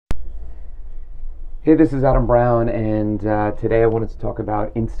Hey, this is Adam Brown, and today I wanted to talk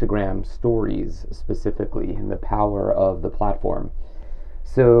about Instagram stories specifically and the power of the platform.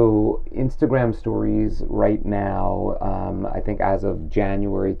 So, Instagram stories right now, I think as of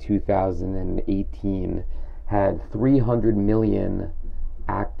January 2018, had 300 million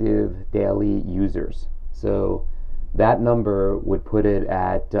active daily users. So, that number would put it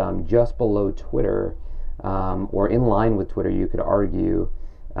at just below Twitter, or in line with Twitter, you could argue,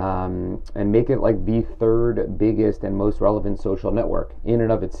 and make it like the third biggest and most relevant social network in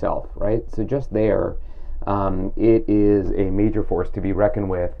and of itself, right? So just there, it is a major force to be reckoned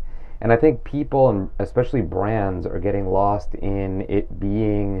with. And I think people, and especially brands, are getting lost in it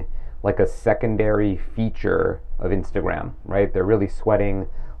being like a secondary feature of Instagram, right? They're really sweating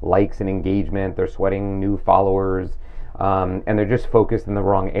likes and engagement, they're sweating new followers, and they're just focused in the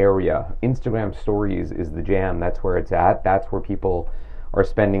wrong area. Instagram stories is the jam. That's where it's at. That's where people are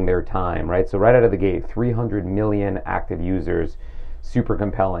spending their time, right? So right out of the gate, 300 million active users, super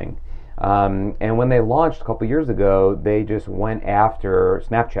compelling. And when they launched a couple years ago, they just went after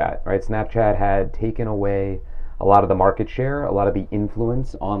Snapchat, right? Snapchat had taken away a lot of the market share, a lot of the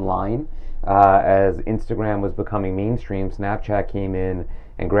influence online. As Instagram was becoming mainstream, Snapchat came in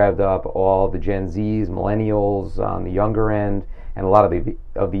and grabbed up all the Gen Zs, millennials on the younger end, and a lot of the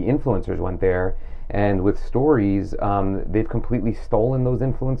influencers went there. And with stories, they've completely stolen those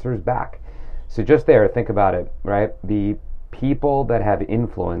influencers back. So just there, think about it, right? The people that have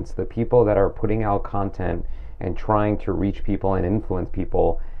influence, the people that are putting out content and trying to reach people and influence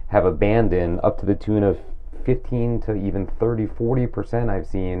people, have abandoned up to the tune of 15 to even 30, 40% I've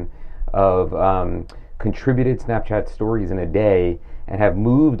seen of contributed Snapchat stories in a day, and have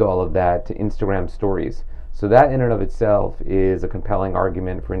moved all of that to Instagram stories. So that in and of itself is a compelling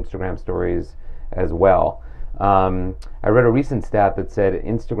argument for Instagram stories as well. I read a recent stat that said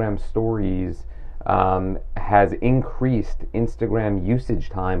Instagram stories has increased Instagram usage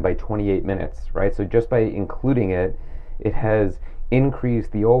time by 28 minutes, right? So just by including it, it has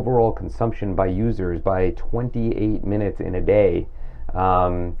increased the overall consumption by users by 28 minutes in a day.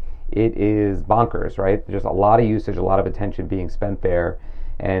 It is bonkers, right? Just a lot of usage, a lot of attention being spent there,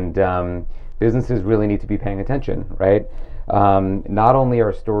 and businesses really need to be paying attention, right? Not only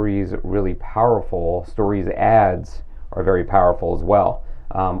are stories really powerful, stories ads are very powerful as well.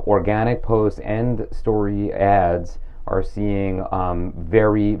 Organic posts and story ads are seeing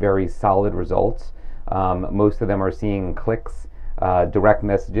very, very solid results. Most of them are seeing clicks, direct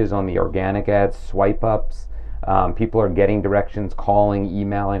messages on the organic ads, swipe ups. People are getting directions, calling,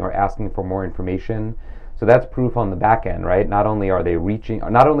 emailing, or asking for more information. So that's proof on the back end, right? Not only are they reaching,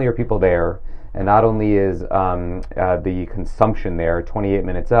 not only are people there, and not only is the consumption there 28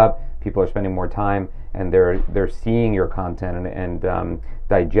 minutes up, people are spending more time, and they're seeing your content and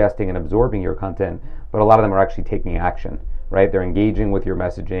digesting and absorbing your content, but a lot of them are actually taking action, right? They're engaging with your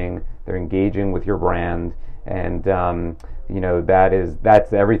messaging, they're engaging with your brand, and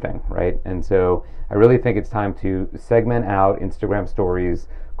that's everything, right? And so I really think it's time to segment out Instagram stories,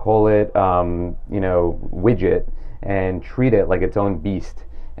 call it widget, and treat it like its own beast.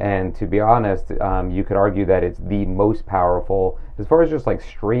 And to be honest, you could argue that it's the most powerful as far as just like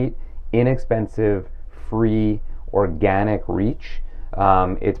straight, inexpensive, free, organic reach.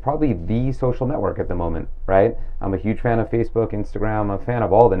 It's probably the social network at the moment, right? I'm a huge fan of Facebook, Instagram. I'm a fan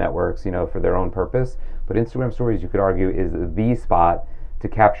of all the networks, for their own purpose. But Instagram Stories, you could argue, is the spot to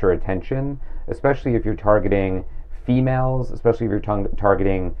capture attention, especially if you're targeting females, especially if you're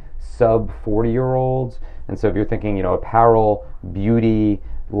targeting sub 40-year-olds. And so if you're thinking, apparel, beauty,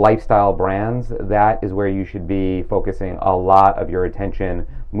 lifestyle brands, that is where you should be focusing a lot of your attention.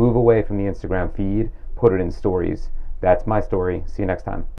 Move away from the Instagram feed, put it in stories. That's my story. See you next time.